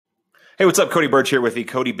Hey, what's up? Cody Birch here with the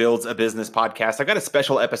Cody Builds a Business podcast. I've got a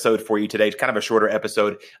special episode for you today. It's kind of a shorter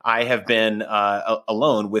episode. I have been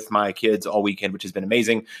alone with my kids all weekend, which has been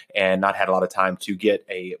amazing, and not had a lot of time to get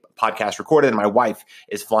a podcast recorded. And my wife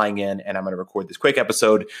is flying in, and I'm going to record this quick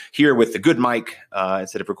episode here with the good mic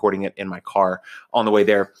instead of recording it in my car on the way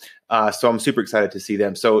there. So I'm super excited to see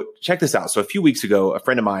them. So check this out. So a few weeks ago, a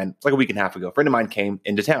friend of mine, like a week and a half ago, a friend of mine came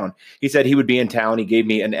into town. He said he would be in town. He gave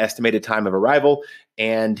me an estimated time of arrival,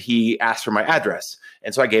 and he asked for my address.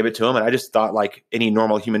 And so I gave it to him, and I just thought, like any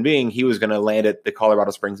normal human being, he was going to land at the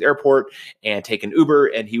Colorado Springs airport and take an Uber,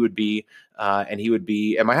 and he would be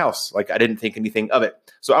at my house. Like, I didn't think anything of it.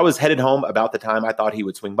 So I was headed home about the time I thought he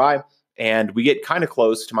would swing by. And we get kind of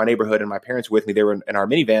close to my neighborhood, and my parents were with me. They were in our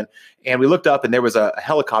minivan, and we looked up, and there was a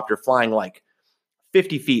helicopter flying like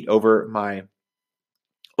 50 feet over my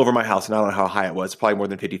house. And I don't know how high it was, probably more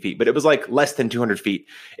than 50 feet, but it was like less than 200 feet.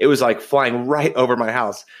 It was like flying right over my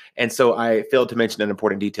house. And so I failed to mention an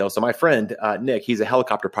important detail. So my friend, Nick, he's a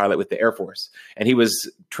helicopter pilot with the Air Force, and he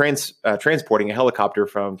was transporting a helicopter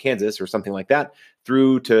from Kansas or something like that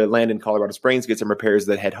through to land in Colorado Springs, get some repairs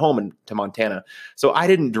that head home to Montana. So I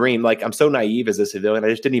didn't dream, like, I'm so naive as a civilian. I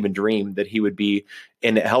just didn't even dream that he would be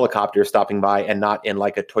in a helicopter stopping by and not in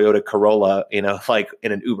like a Toyota Corolla, like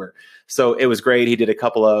in an Uber. So it was great. He did a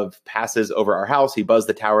couple of passes over our house. He buzzed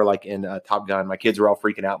the tower like in Top Gun. My kids were all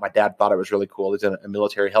freaking out. My dad thought it was really cool. There's a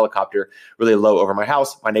military helicopter really low over my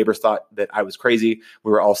house. My neighbors thought that I was crazy.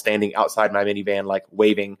 We were all standing outside my minivan, like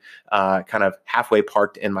waving, kind of halfway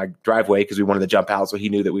parked in my driveway because we wanted to jump out. So he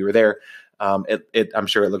knew that we were there. I'm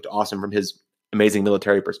sure it looked awesome from his amazing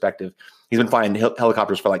military perspective. He's been flying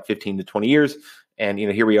helicopters for like 15 to 20 years. And,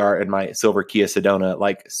 here we are in my silver Kia Sedona,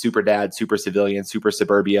 like super dad, super civilian, super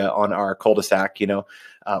suburbia on our cul-de-sac,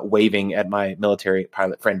 waving at my military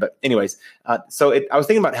pilot friend. But anyways, I was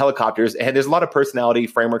thinking about helicopters, and there's a lot of personality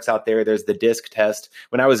frameworks out there. There's the DISC test.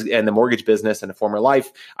 When I was in the mortgage business in a former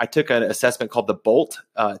life, I took an assessment called the BOLT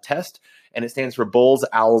test, and it stands for Bulls,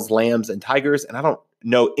 Owls, Lambs, and Tigers. And I don't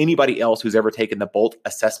know anybody else who's ever taken the BOLT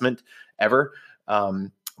assessment ever.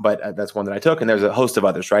 But that's one that I took, and there's a host of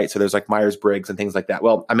others, right? So there's like Myers-Briggs and things like that.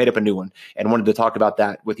 Well, I made up a new one and wanted to talk about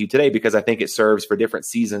that with you today because I think it serves for different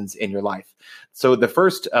seasons in your life. So the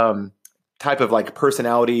first type of like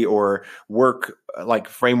personality or work like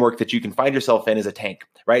framework that you can find yourself in is a tank,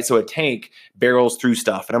 right? So a tank barrels through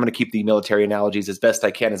stuff, and I'm going to keep the military analogies as best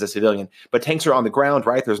I can as a civilian, but tanks are on the ground,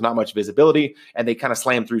 right? There's not much visibility, and they kind of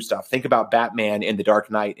slam through stuff. Think about Batman in The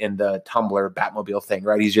Dark Knight in the Tumbler Batmobile thing,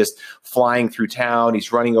 right? He's just flying through town.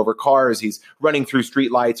 He's running over cars. He's running through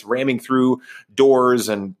streetlights, ramming through doors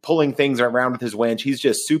and pulling things around with his winch. He's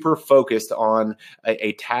just super focused on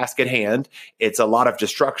a task at hand. It's a lot of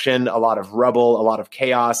destruction, a lot of rubble, a lot of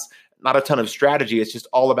chaos, not a ton of strategy. It's just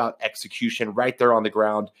all about execution right there on the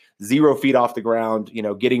ground, 0 feet off the ground,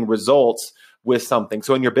 getting results with something.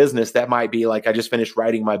 So in your business, that might be like, I just finished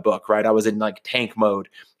writing my book, right? I was in like tank mode,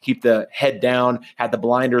 keep the head down, had the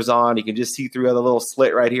blinders on. You can just see through the little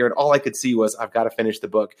slit right here. And all I could see was, I've got to finish the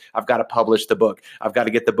book. I've got to publish the book. I've got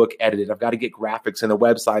to get the book edited. I've got to get graphics and the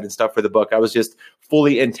website and stuff for the book. I was just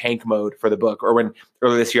fully in tank mode for the book. Or when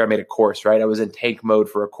earlier this year I made a course, right? I was in tank mode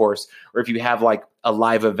for a course. Or if you have like a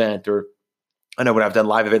live event, or I know when I've done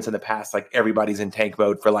live events in the past, like everybody's in tank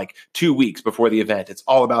mode for like 2 weeks before the event. It's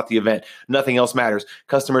all about the event. Nothing else matters.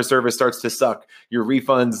 Customer service starts to suck. Your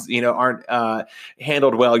refunds, aren't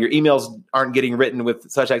handled well. Your emails aren't getting written with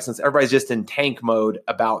such excellence. Everybody's just in tank mode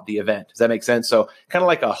about the event. Does that make sense? So kind of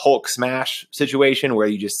like a Hulk smash situation where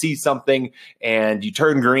you just see something and you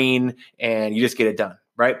turn green and you just get it done.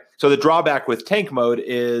 Right? So the drawback with tank mode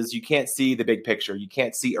is you can't see the big picture. You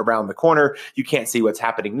can't see around the corner. You can't see what's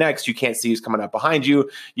happening next. You can't see who's coming up behind you.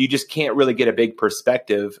 You just can't really get a big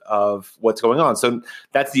perspective of what's going on. So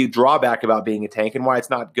that's the drawback about being a tank, and why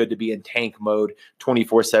it's not good to be in tank mode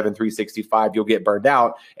 24/7, 365. You'll get burned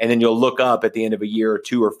out, and then you'll look up at the end of a year or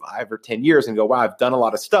 2 or 5 or 10 years and go, wow, I've done a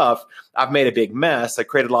lot of stuff. I've made a big mess. I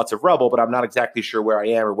created lots of rubble, but I'm not exactly sure where I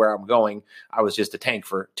am or where I'm going. I was just a tank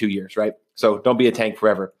for 2 years, right? So don't be a tank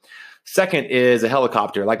forever. Second is a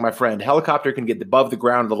helicopter. Like my friend, helicopter can get above the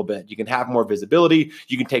ground a little bit. You can have more visibility.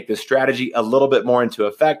 You can take the strategy a little bit more into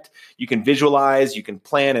effect. You can visualize, you can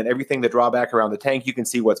plan, and everything the drawback around the tank. You can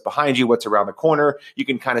see what's behind you, what's around the corner. You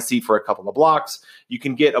can kind of see for a couple of blocks. You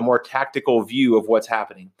can get a more tactical view of what's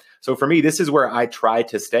happening. So for me, this is where I try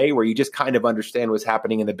to stay, where you just kind of understand what's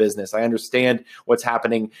happening in the business. I understand what's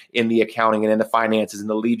happening in the accounting and in the finances and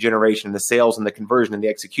the lead generation and the sales and the conversion and the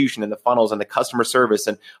execution and the funnels and the customer service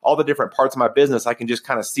and all the different parts of my business. I can just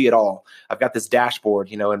kind of see it all. I've got this dashboard,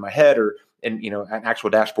 in my head, or in, an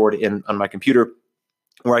actual dashboard on my computer.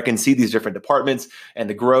 where I can see these different departments and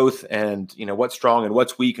the growth and, what's strong and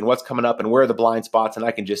what's weak and what's coming up and where are the blind spots. And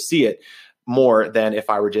I can just see it more than if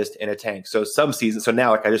I were just in a tank. So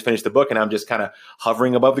now like I just finished the book and I'm just kind of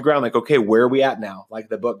hovering above the ground. Like, okay, where are we at now? Like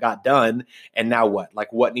the book got done and now what?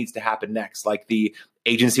 Like what needs to happen next? Like the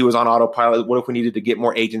agency was on autopilot. What if we needed to get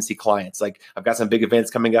more agency clients? Like I've got some big events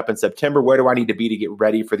coming up in September. Where do I need to be to get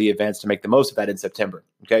ready for the events to make the most of that in September?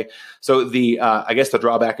 Okay. So I guess the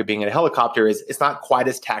drawback of being in a helicopter is it's not quite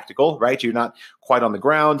as tactical, right? You're not quite on the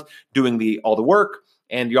ground doing all the work.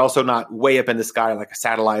 And you're also not way up in the sky like a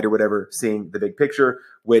satellite or whatever, seeing the big picture,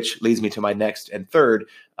 which leads me to my next and third,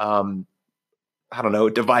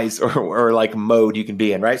 device or like mode you can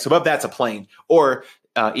be in, right? So above that's a plane, or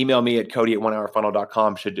email me at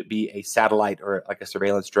cody@onehourfunnel.com should it be a satellite or like a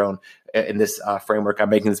surveillance drone in this framework I'm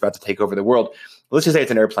making that's about to take over the world. Let's just say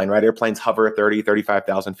it's an airplane, right? Airplanes hover 30,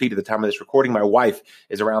 35,000 feet. At the time of this recording, my wife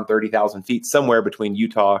is around 30,000 feet, somewhere between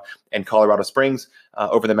Utah and Colorado Springs,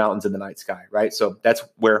 over the mountains in the night sky, right? So that's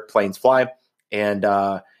where planes fly. And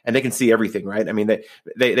they can see everything, right? I mean,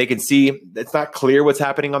 they can see, it's not clear what's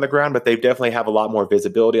happening on the ground, but they definitely have a lot more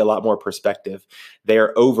visibility, a lot more perspective.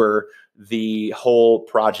 They're over the whole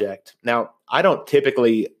project. Now, I don't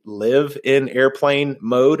typically live in airplane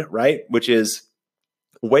mode, right? Which is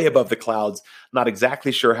way above the clouds, not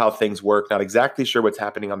exactly sure how things work, not exactly sure what's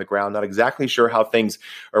happening on the ground, not exactly sure how things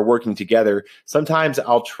are working together. Sometimes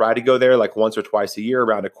I'll try to go there like once or twice a year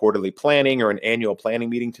around a quarterly planning or an annual planning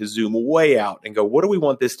meeting to zoom way out and go, what do we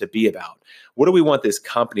want this to be about? What do we want this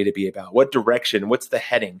company to be about? What direction? What's the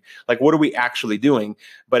heading? Like, what are we actually doing?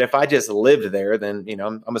 But if I just lived there, then,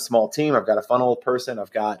 I'm a small team. I've got a funnel person.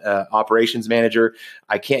 I've got an operations manager.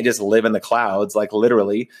 I can't just live in the clouds, like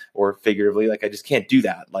literally or figuratively. Like I just can't do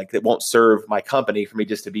that. Like it won't serve my company for me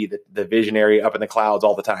just to be the visionary up in the clouds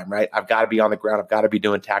all the time, right? I've got to be on the ground. I've got to be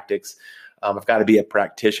doing tactics. I've got to be a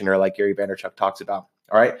practitioner like Gary Vaynerchuk talks about.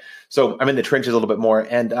 All right. So I'm in the trenches a little bit more.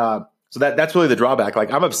 And so that's really the drawback.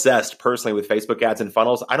 Like I'm obsessed personally with Facebook ads and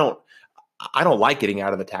funnels. I don't like getting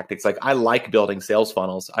out of the tactics. Like I like building sales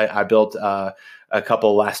funnels. I built a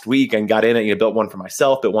couple last week and got in it. Built one for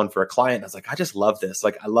myself, built one for a client. I was like, I just love this.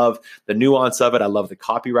 Like I love the nuance of it. I love the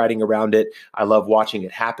copywriting around it. I love watching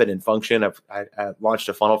it happen and function. I launched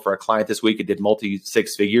a funnel for a client this week. It did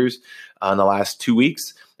multi-six figures in the last 2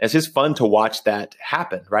 weeks. It's just fun to watch that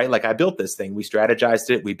happen, right? Like I built this thing. We strategized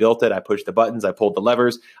it. We built it. I pushed the buttons. I pulled the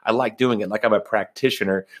levers. I like doing it like I'm a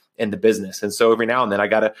practitioner in the business. And so every now and then I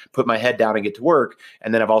got to put my head down and get to work.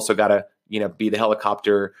 And then I've also got to, be the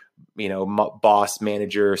helicopter, boss,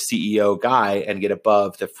 manager, CEO guy and get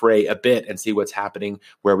above the fray a bit and see what's happening.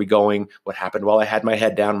 Where are we going? What happened while I had my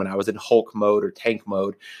head down when I was in Hulk mode or tank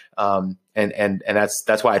mode? And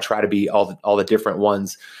that's why I try to be all the different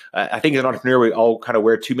ones. I think as an entrepreneur, we all kind of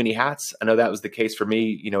wear too many hats. I know that was the case for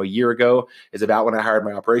me, a year ago is about when I hired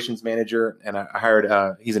my operations manager and I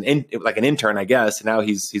hired, he's an intern, I guess. And now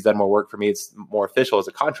he's done more work for me. It's more official as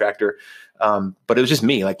a contractor. But it was just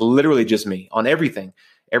me, like literally just me on everything.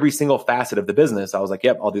 Every single facet of the business, I was like,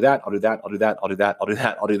 yep, I'll do that. I'll do that. I'll do that. I'll do that. I'll do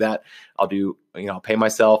that. I'll do that. I'll do, I'll pay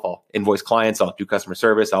myself. I'll invoice clients. I'll do customer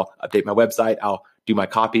service. I'll update my website. I'll do my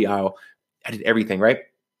copy. I did everything, right?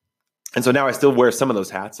 And so now I still wear some of those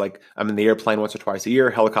hats. Like I'm in the airplane once or twice a year,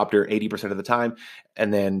 helicopter 80% of the time,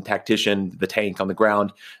 and then tactician, the tank on the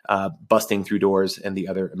ground, busting through doors and the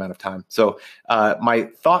other amount of time. So my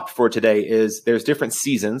thought for today is there's different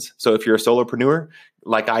seasons. So if you're a solopreneur,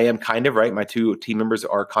 like I am kind of, right? My two team members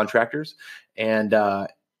are contractors. And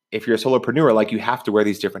if you're a solopreneur, like you have to wear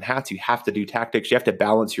these different hats. You have to do tactics. You have to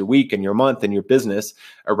balance your week and your month and your business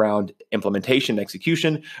around implementation,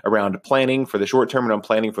 execution, around planning for the short term and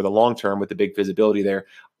planning for the long term with the big visibility there.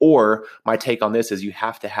 Or my take on this is you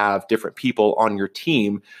have to have different people on your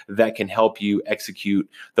team that can help you execute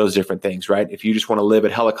those different things, right? If you just want to live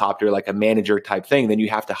at helicopter, like a manager type thing, then you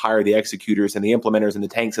have to hire the executors and the implementers and the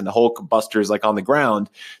tanks and the Hulk busters like on the ground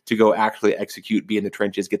to go actually execute, be in the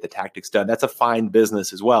trenches, get the tactics done. That's a fine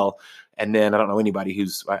business as well. And then I don't know anybody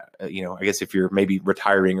who's, I guess if you're maybe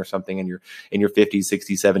retiring or something and you're in your 50s,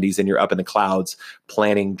 60s, 70s, and you're up in the clouds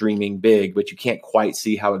planning, dreaming big, but you can't quite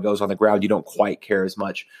see how it goes on the ground. You don't quite care as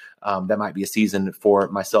much. That might be a season for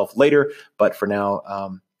myself later. But for now, I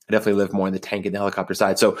definitely live more in the tank and the helicopter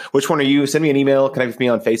side. So which one are you? Send me an email, connect with me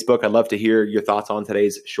on Facebook. I'd love to hear your thoughts on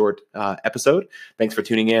today's short episode. Thanks for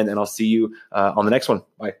tuning in, and I'll see you on the next one.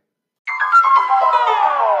 Bye.